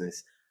catering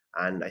business.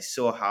 And I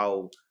saw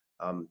how,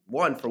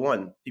 one for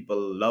one,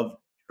 people loved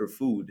her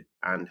food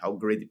and how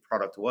great the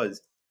product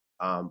was,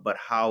 but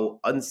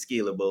how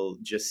unscalable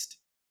just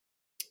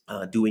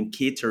doing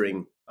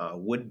catering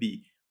would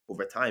be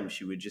over time.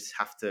 She would just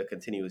have to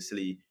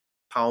continuously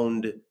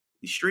pound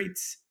the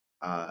streets,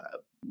 uh,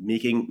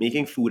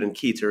 making food and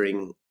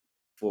catering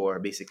for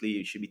basically,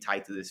 she should be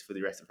tied to this for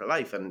the rest of her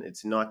life, and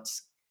it's not.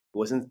 It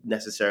wasn't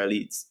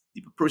necessarily,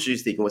 the approach he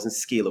was taking wasn't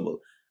scalable.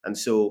 And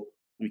so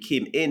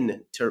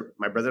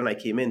my brother and I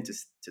came in to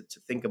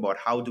think about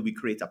how do we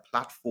create a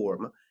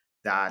platform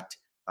that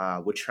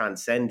would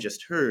transcend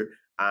just her.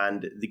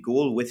 And the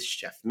goal with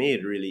Chef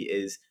Made really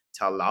is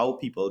to allow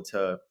people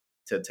to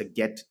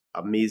get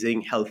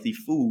amazing, healthy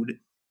food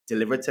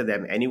delivered to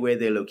them anywhere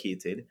they're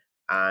located.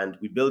 And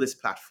we build this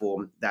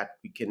platform that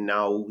we can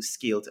now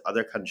scale to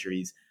other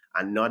countries,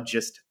 and not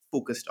just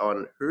focused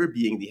on her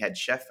being the head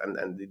chef and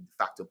the de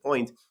facto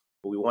point,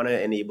 but we want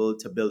to enable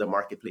to build a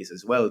marketplace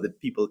as well, that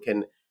people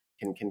can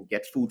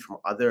get food from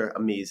other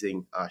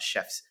amazing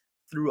chefs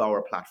through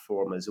our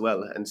platform as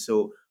well. And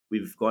so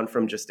we've gone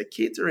from just a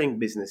catering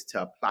business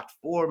to a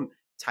platform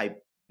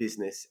type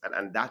business,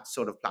 and that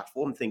sort of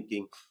platform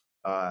thinking,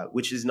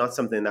 which is not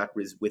something that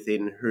was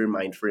within her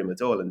mind frame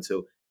at all. And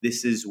so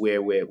this is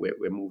where we're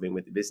moving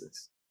with the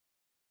business.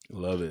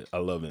 Love it. I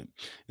love it.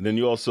 And then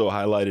you also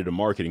highlighted a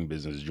marketing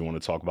business. Do you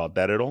want to talk about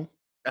that at all?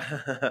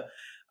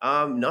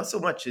 Not so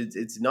much.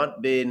 It's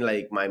not been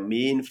like my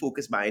main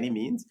focus by any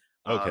means,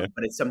 Okay.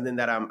 but it's something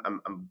that I'm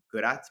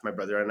good at. My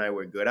brother and I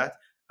were good at,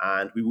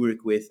 and we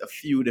work with a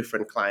few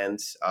different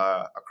clients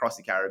across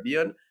the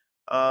Caribbean,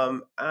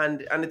 and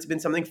it's been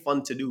something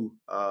fun to do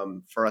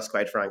for us,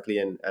 quite frankly.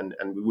 And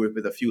we work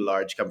with a few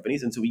large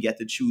companies, and so we get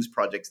to choose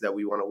projects that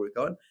we want to work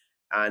on,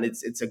 and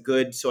it's a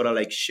good sort of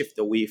like shift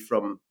away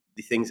from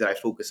the things that I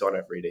focus on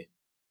every day.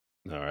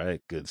 All right,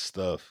 good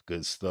stuff.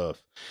 Good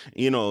stuff.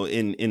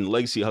 In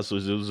Legacy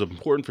Hustlers, it was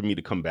important for me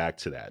to come back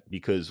to that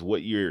because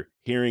what you're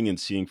hearing and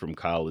seeing from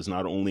Kyle is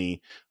not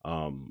only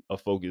a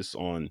focus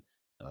on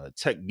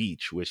Tech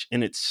Beach, which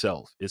in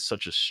itself is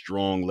such a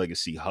strong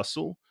legacy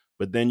hustle,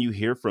 but then you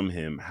hear from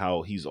him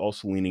how he's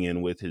also leaning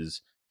in with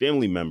his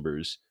family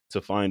members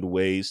to find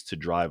ways to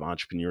drive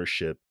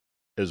entrepreneurship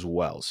as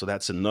well. So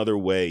that's another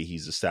way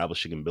he's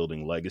establishing and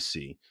building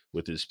legacy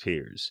with his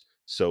peers.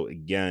 So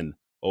again,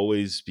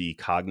 always be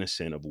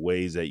cognizant of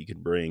ways that you can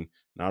bring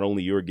not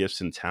only your gifts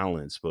and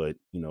talents, but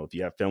if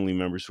you have family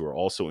members who are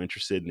also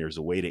interested and there's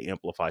a way to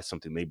amplify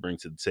something they bring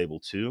to the table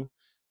too,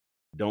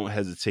 don't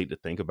hesitate to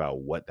think about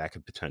what that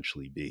could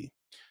potentially be.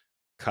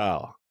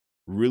 Kyle,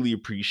 really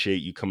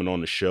appreciate you coming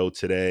on the show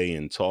today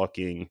and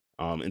talking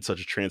in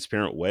such a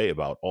transparent way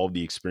about all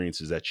the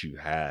experiences that you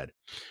had.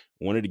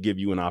 Wanted to give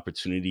you an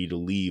opportunity to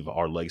leave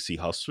our legacy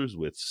hustlers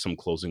with some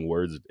closing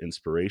words of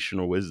inspiration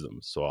or wisdom.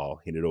 So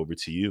I'll hand it over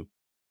to you.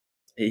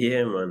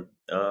 Yeah, man.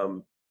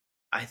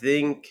 I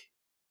think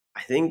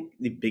I think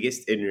the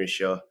biggest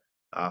inertia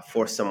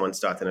for someone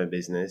starting a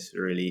business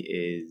really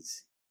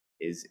is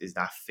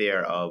that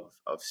fear of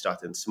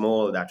starting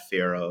small, that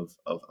fear of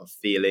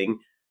failing,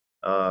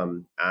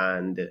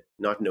 and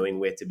not knowing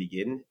where to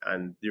begin.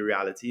 And the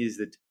reality is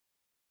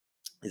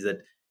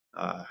that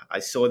I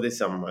saw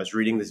this. I was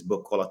reading this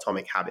book called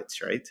Atomic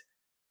Habits, right?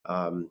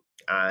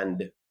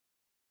 And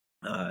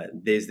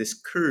there's this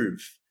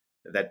curve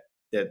that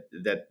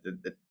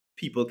that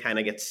people kind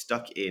of get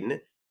stuck in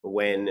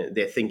when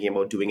they're thinking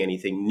about doing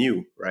anything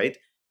new, right?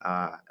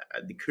 Uh,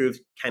 the curve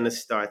kind of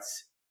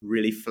starts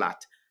really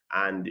flat,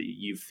 and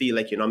you feel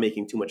like you're not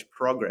making too much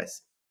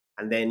progress,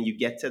 and then you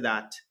get to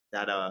that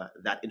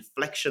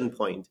inflection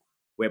point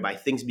whereby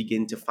things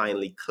begin to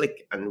finally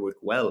click and work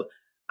well,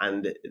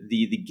 and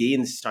the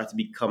gains start to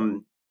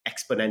become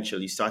exponential.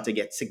 You start to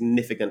get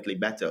significantly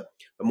better,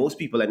 but most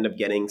people end up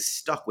getting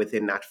stuck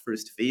within that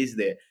first phase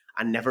there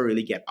and never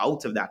really get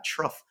out of that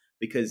trough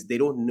because they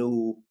don't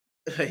know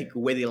like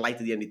where the light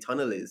at the end of the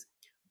tunnel is.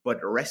 But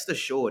rest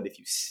assured, if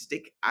you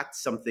stick at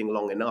something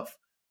long enough,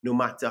 no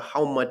matter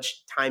how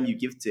much time you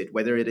give to it,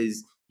 whether it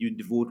is you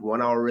devote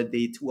 1 hour a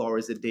day, 2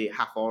 hours a day,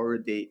 half hour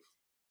a day,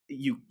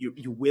 you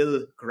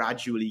will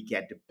gradually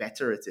get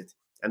better at it.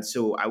 And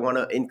so I want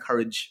to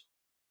encourage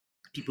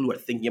people who are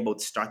thinking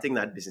about starting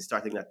that business,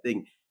 starting that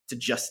thing, to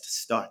just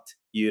start,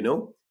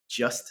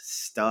 just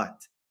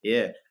start.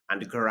 Yeah.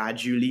 And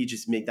gradually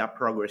just make that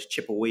progress,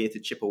 chip away at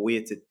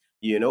it,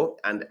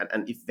 and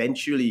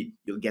eventually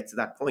you'll get to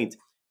that point.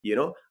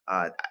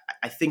 I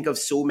think of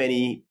so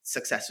many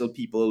successful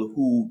people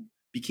who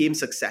became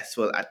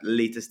successful at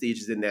later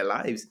stages in their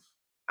lives.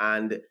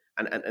 And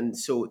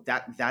so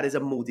that is a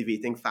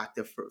motivating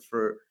factor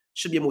for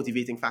should be a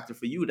motivating factor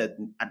for you, that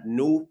at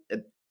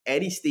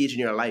any stage in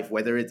your life,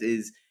 whether it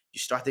is you're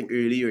starting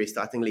early or you're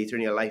starting later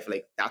in your life,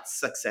 like that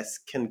success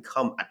can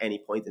come at any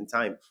point in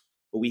time.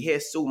 But we hear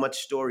so much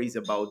stories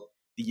about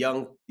the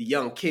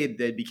young kid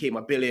that became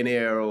a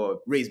billionaire or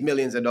raised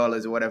millions of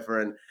dollars or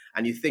whatever,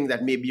 and you think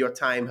that maybe your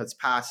time has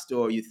passed,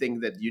 or you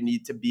think that you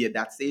need to be at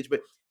that stage. But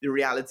the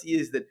reality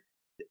is that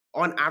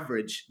on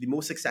average, the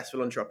most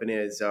successful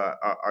entrepreneurs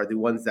are the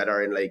ones that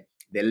are in like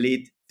their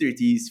late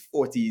 30s,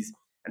 40s,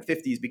 and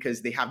 50s,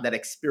 because they have that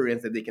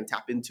experience that they can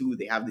tap into.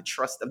 They have the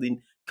trust of the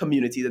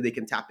community that they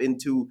can tap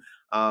into.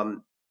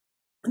 And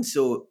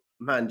so,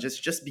 man,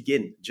 just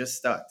begin, just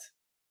start.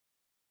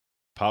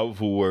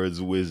 Powerful words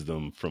of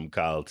wisdom from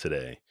Kyle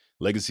today.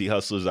 Legacy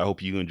Hustlers, I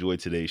hope you enjoyed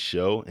today's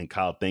show. And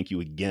Kyle, thank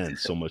you again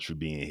so much for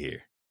being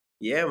here.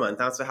 Yeah, man.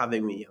 Thanks for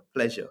having me.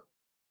 Pleasure.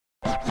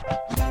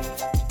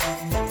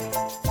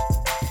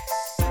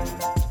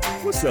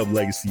 What's up,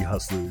 Legacy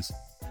Hustlers?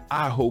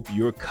 I hope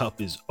your cup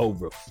is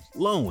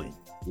overflowing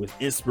with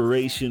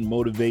inspiration,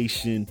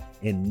 motivation,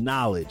 and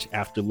knowledge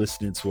after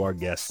listening to our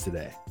guests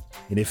today.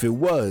 And if it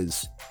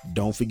was,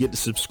 don't forget to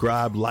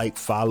subscribe, like,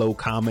 follow,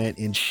 comment,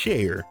 and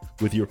share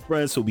with your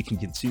friends so we can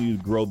continue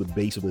to grow the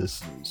base of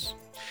listeners.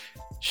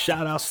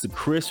 Shout outs to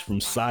Chris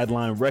from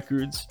Sideline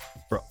Records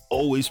for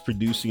always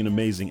producing an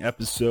amazing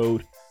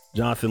episode.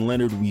 Jonathan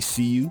Leonard, we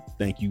see you.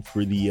 Thank you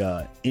for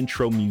the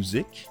intro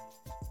music.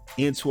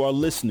 And to our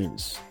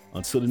listeners,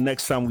 until the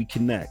next time we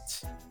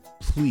connect,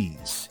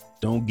 please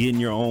don't get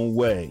in your own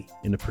way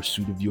in the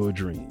pursuit of your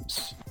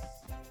dreams.